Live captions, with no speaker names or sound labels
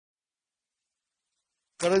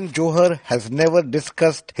Karan Johar has never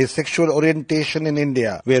discussed his sexual orientation in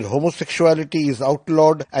India, where homosexuality is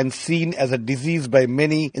outlawed and seen as a disease by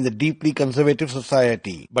many in the deeply conservative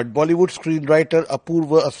society. But Bollywood screenwriter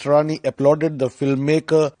Apurva Asrani applauded the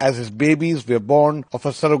filmmaker as his babies were born of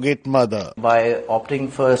a surrogate mother. By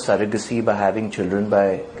opting for surrogacy, by having children,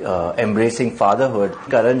 by embracing fatherhood,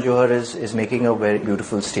 Karan Johar is making a very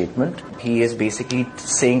beautiful statement. He is basically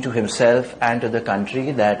saying to himself and to the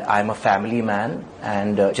country that I'm a family man,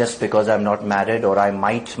 and just because I'm not married, or I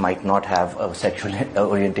might not have a sexual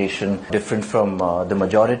orientation different from the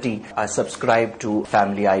majority, I subscribe to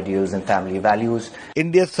family ideals and family values.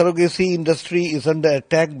 India's surrogacy industry is under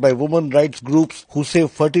attack by women rights groups who say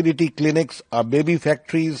fertility clinics are baby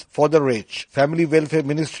factories for the rich. Family Welfare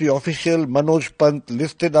Ministry official Manoj Pant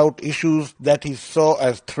listed out issues that he saw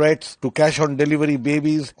as threats to cash-on-delivery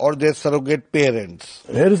babies or their surrogate parents.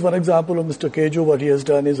 Here is one example of Mr. Kejo. What he has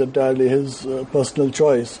done is entirely his personal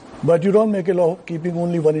choice. But you don't make a law keeping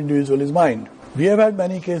only one individual in mind. We have had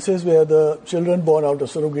many cases where the children born out of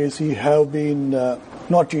surrogacy have been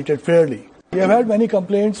not treated fairly. We have had many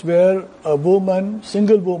complaints where a woman,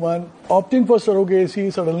 single woman, opting for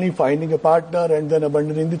surrogacy, suddenly finding a partner and then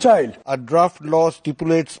abandoning the child. A draft law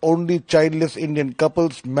stipulates only childless Indian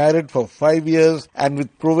couples married for 5 years and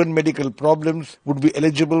with proven medical problems would be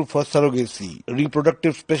eligible for surrogacy.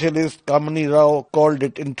 Reproductive specialist Kamini Rao called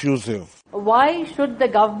it intrusive. Why should the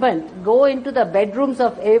government go into the bedrooms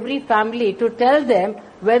of every family to tell them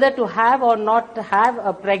whether to have or not to have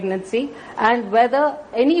a pregnancy, and whether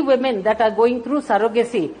any women that are going through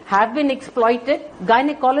surrogacy have been exploited?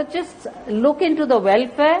 Gynecologists look into the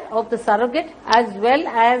welfare of the surrogate as well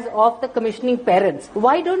as of the commissioning parents.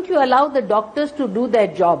 Why don't you allow the doctors to do their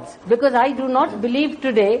jobs? Because I do not believe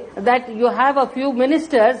today that you have a few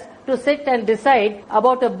ministers to sit and decide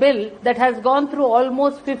about a bill that has gone through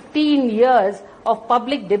almost 15 years of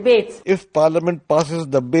public debates. If Parliament passes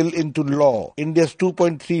the bill into law, India's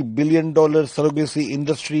 $2.3 billion surrogacy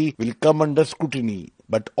industry will come under scrutiny.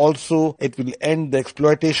 But also it will end the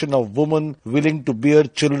exploitation of women willing to bear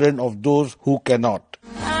children of those who cannot.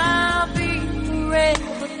 I'll be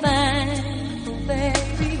forever thankful,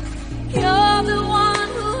 baby. You're the one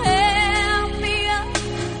who held me up,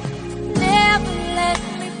 never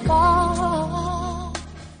let me fall.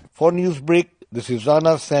 For Newsbreak, this is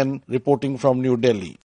Rana Sen reporting from New Delhi.